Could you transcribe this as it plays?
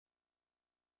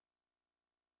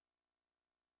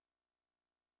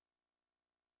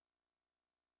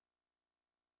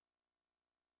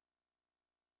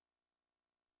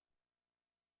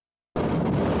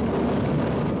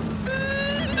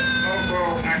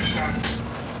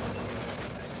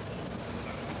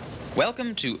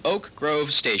Welcome to Oak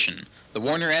Grove Station, the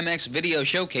Warner MX video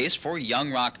showcase for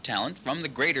young rock talent from the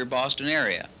greater Boston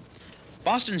area.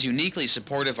 Boston's uniquely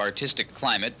supportive artistic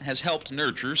climate has helped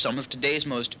nurture some of today's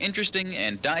most interesting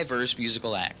and diverse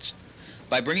musical acts.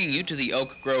 By bringing you to the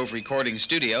Oak Grove recording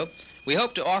studio, we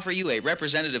hope to offer you a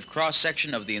representative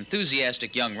cross-section of the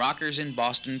enthusiastic young rockers in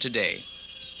Boston today.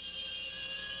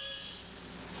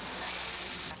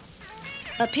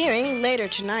 Appearing later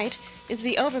tonight is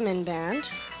the Overman Band.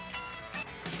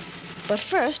 But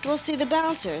first, we'll see the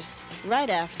Bouncers, right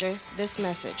after this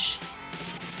message.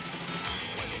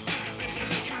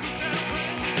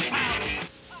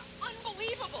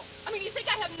 Unbelievable. I mean, you think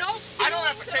I have no feelings? I don't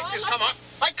have to take this, come on.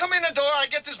 I come in the door, I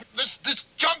get this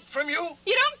junk from you.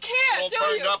 You don't care, all do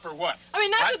burned you? up or what? I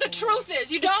mean, that's what the truth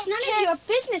is. You don't It's none care. of your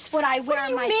business what I wear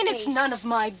on my What do you mean face. it's none of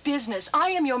my business?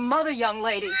 I am your mother, young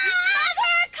lady. Mother,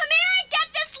 come here and get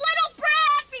this little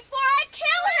brat before I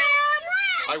kill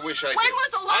him. I wish I did. When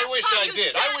was the last I wish time I you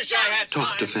did. sat I wish I had time.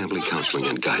 Talk to family counseling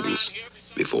and guidance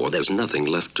before there's nothing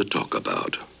left to talk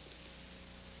about.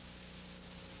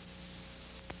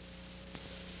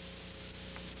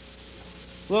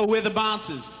 Well, we're the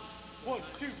Bouncers. 1,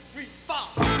 2, 3,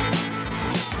 4.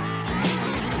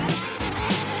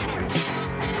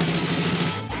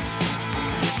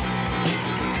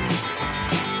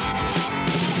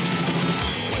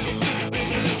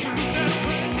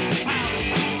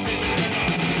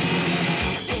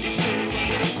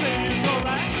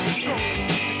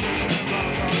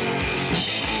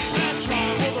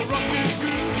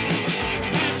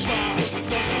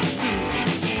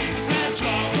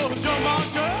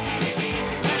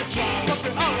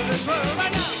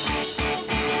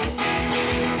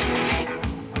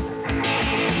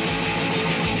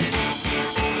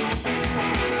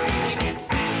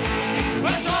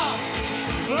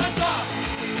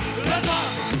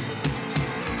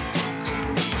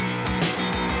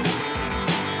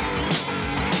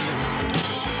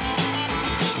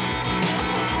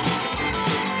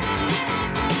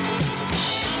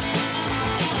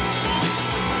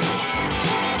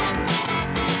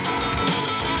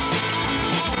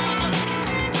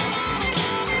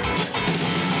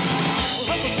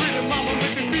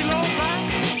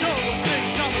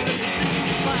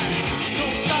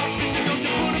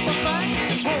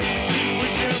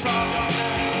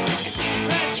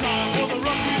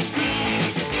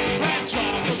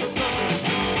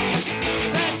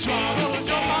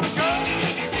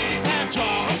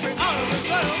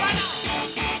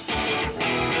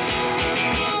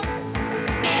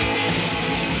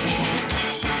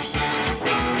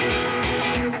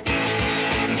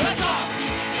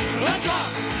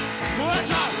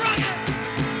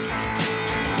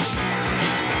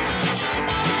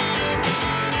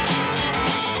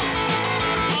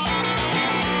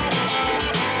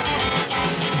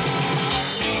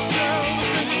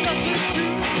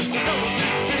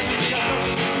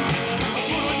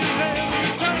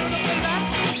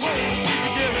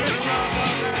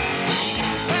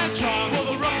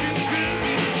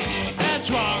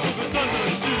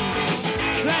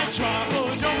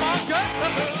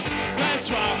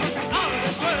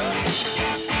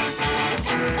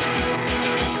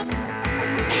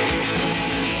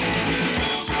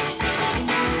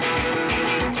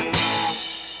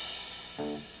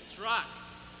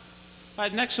 All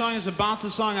right, next song is a Bouncer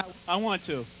song. I want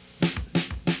to.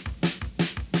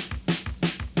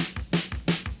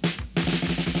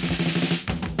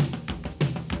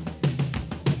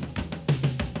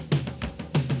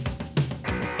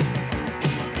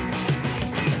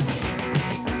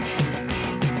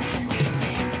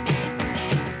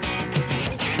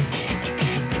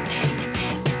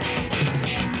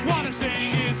 Wanna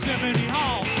sing in Symphony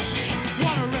Hall.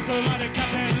 Wanna wrestle like a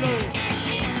Captain Lou.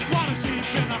 Wanna sleep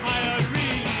in the higher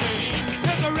reeds.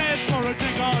 Take the Reds for a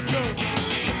drink or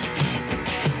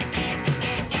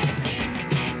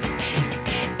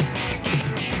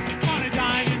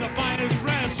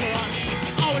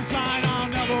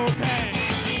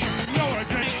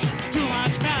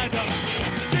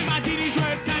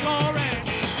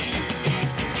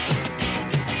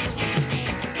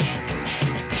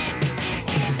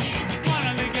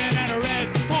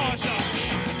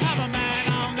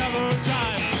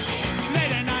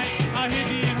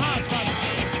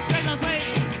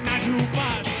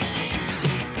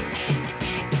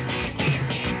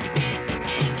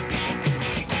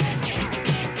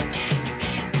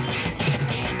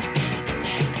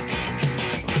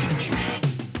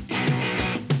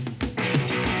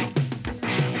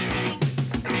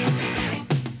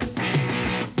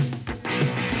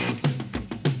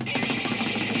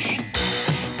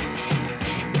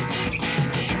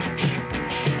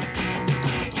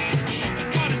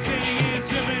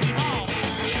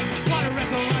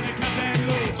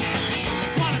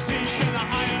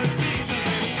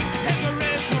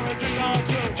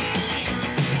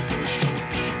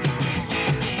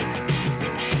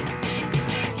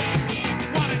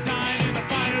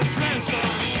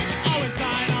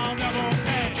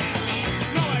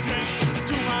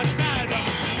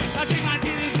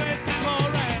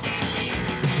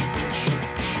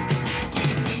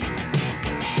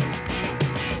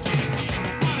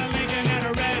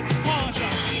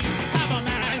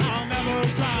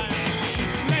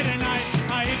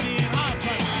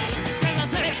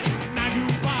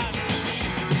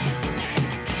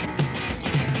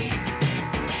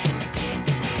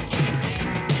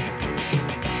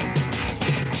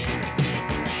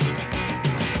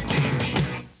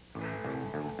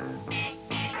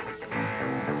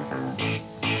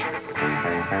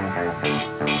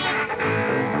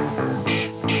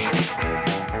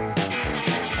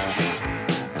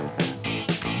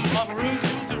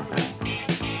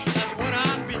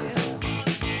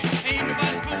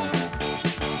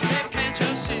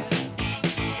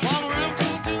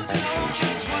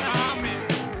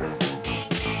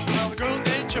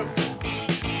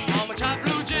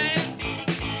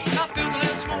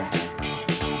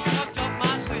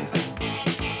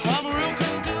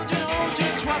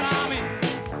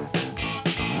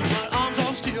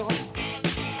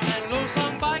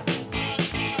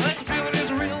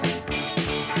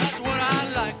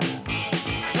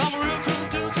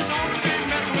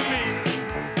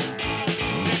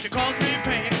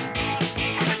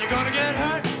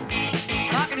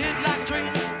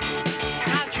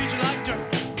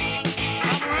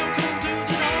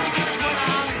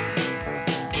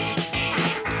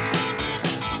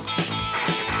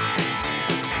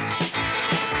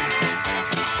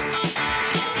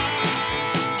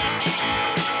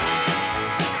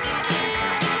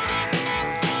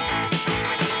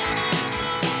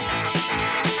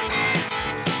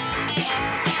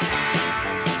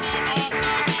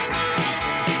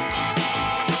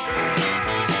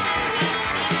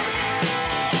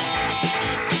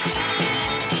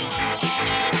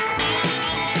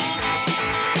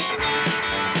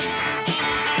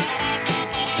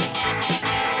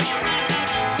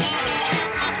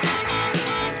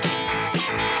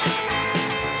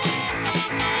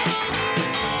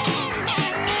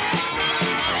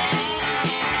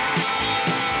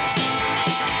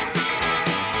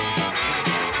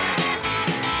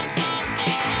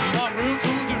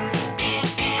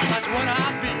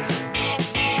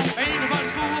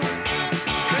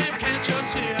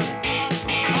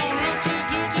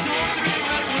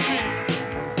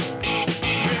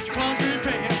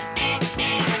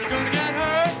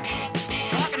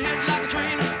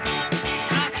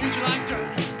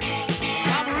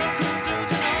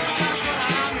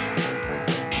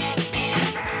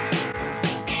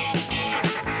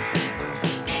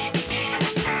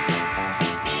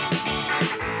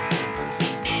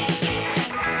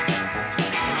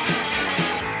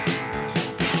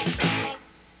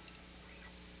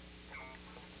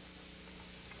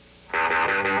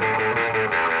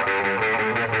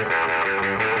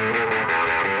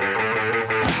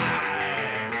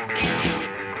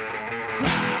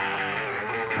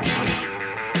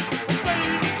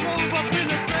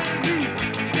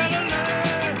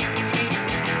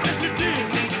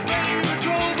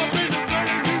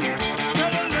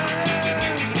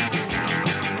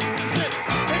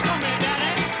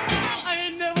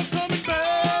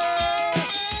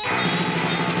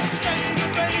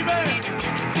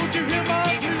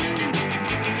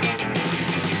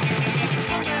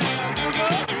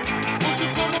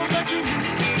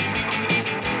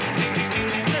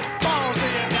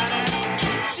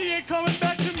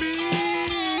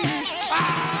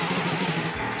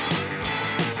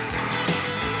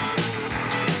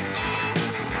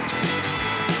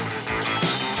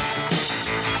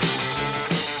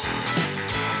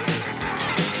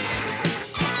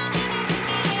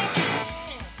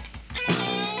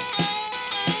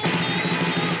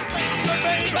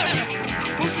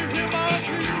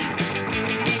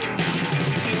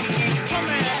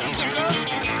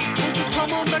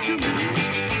on back to me.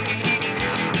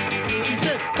 She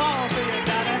said, boss, hey,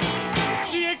 daddy,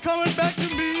 she ain't coming back to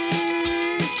me.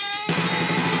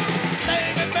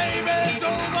 Baby, baby,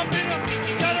 don't want me to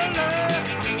tell her love.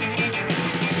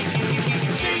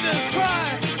 Jesus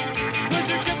Christ, would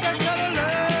you get that kind of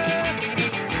love?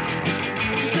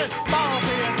 She said, boss,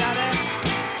 hey, daddy,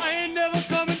 I ain't never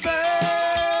coming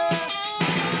back.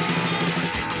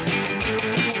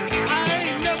 I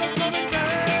ain't never coming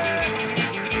back.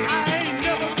 I ain't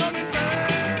never coming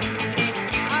back.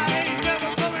 I ain't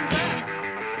never coming back.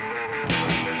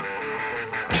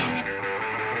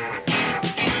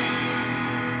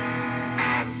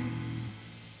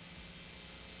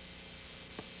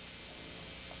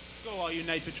 Go, all you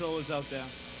night patrollers out there.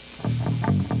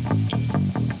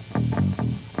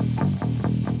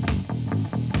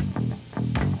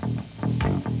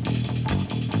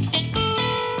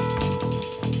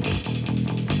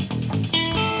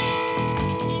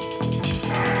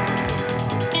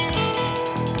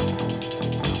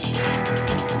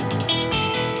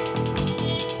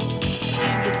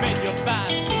 You bet you're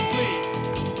fast asleep.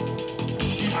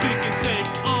 You think you're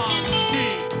safe on the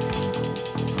street.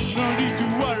 No need to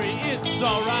worry, it's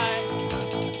alright.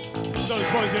 Those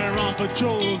boys are on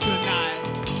patrol tonight.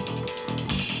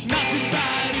 Not too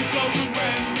bad, it's over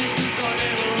when we cruise your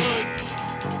neighborhood.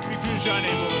 We cruise your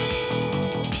neighborhood.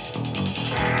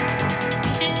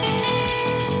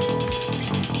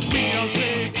 We don't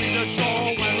sleep in the shore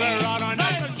when we're out on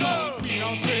night patrol. We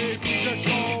don't sleep in the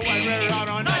shore when we're out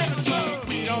on night patrol.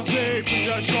 We don't sleep in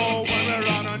the shore when we're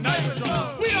out on night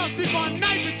patrol. We don't sleep on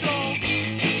night patrol.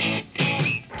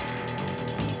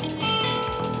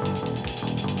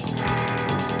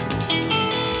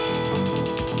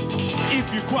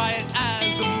 If you're quiet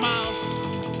as a mouse,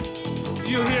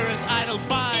 you'll hear us idle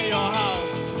by your house.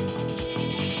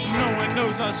 No one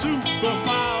knows our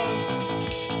superpowers.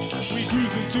 We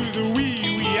cruise into the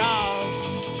wee hours.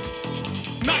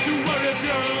 Not to worry if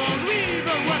you're alone,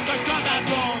 even when the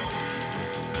combat's on.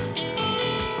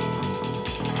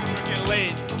 It's getting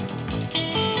late.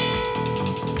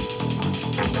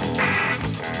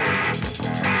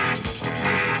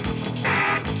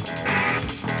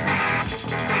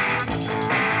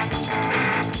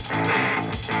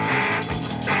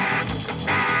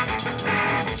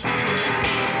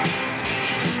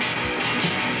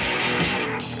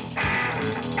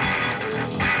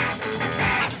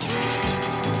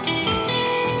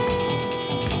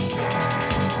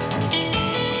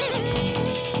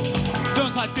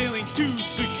 Don't start feeling too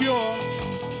secure.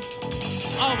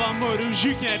 Of our motives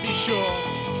you can't be sure.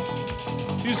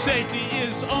 Your safety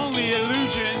is only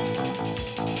illusion.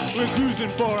 We're cruising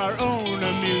for our own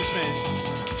amusement.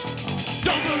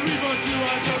 Don't believe what you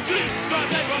are, your dreams are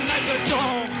never like the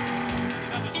dawn.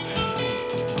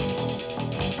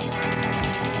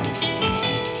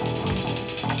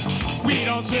 We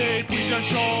don't sleep, we just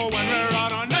show when we're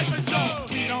out on night patrol.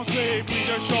 We don't sleep, we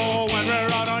just show when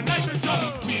we're out on night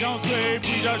patrol. We don't sleep,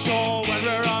 we just show when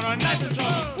we're out on night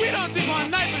patrol. We don't sleep on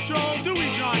night patrol, do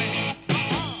we, Johnny?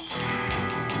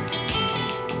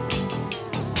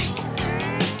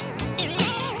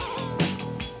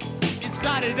 It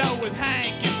started out with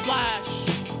Hank and Flash.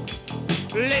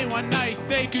 Late one night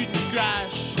they couldn't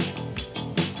crash.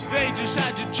 They just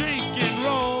had to drink and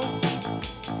roll.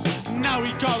 Now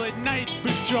we call it night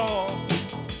patrol.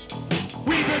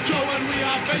 We patrol when we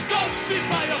are faced. Don't sit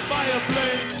by a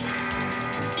fireplace.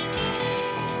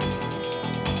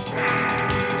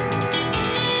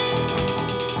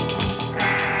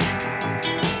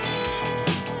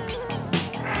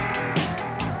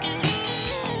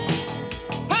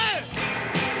 Hey!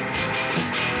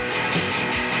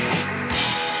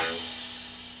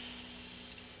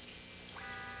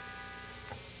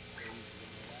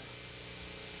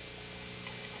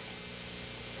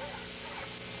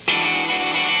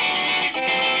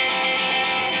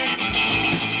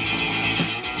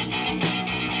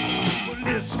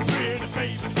 Listen, pretty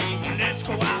baby, let's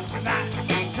go out tonight.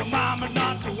 Tell mama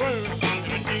not to worry,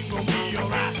 everything gonna be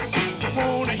alright. I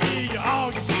wanna hear you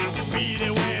argue, just be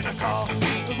there when I call.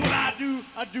 'Cause what I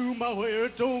do my way,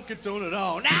 don't control it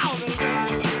all. Now, little girl,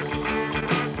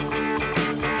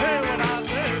 hey, what I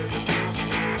say.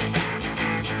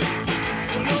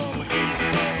 Well, I'm easy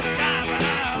going down, but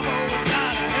I've always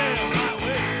gotta have my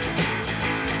way.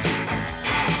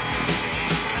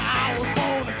 I was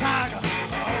born a tiger,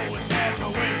 I always had my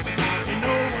way. And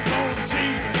no one's gonna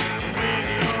change me from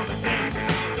any other day.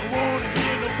 Don't wanna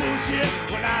hear no bullshit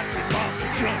when I say pop the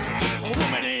trunk. A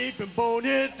woman ain't been born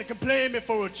yet that can play me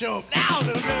for a chump. Now,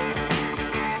 little girl,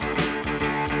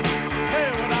 hey,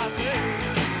 what I say.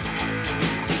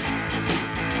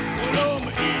 Well, I'm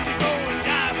an easy going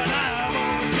guy, but I've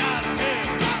always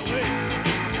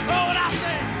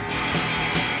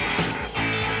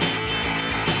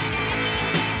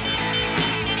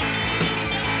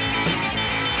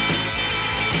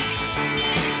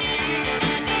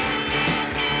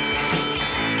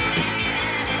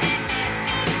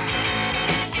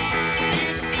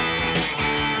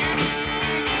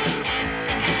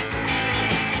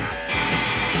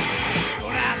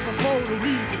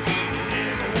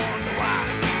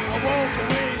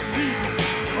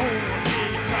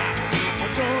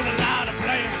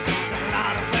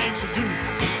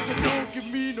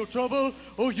trouble.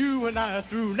 Oh, you and I are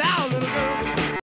through now, little girl.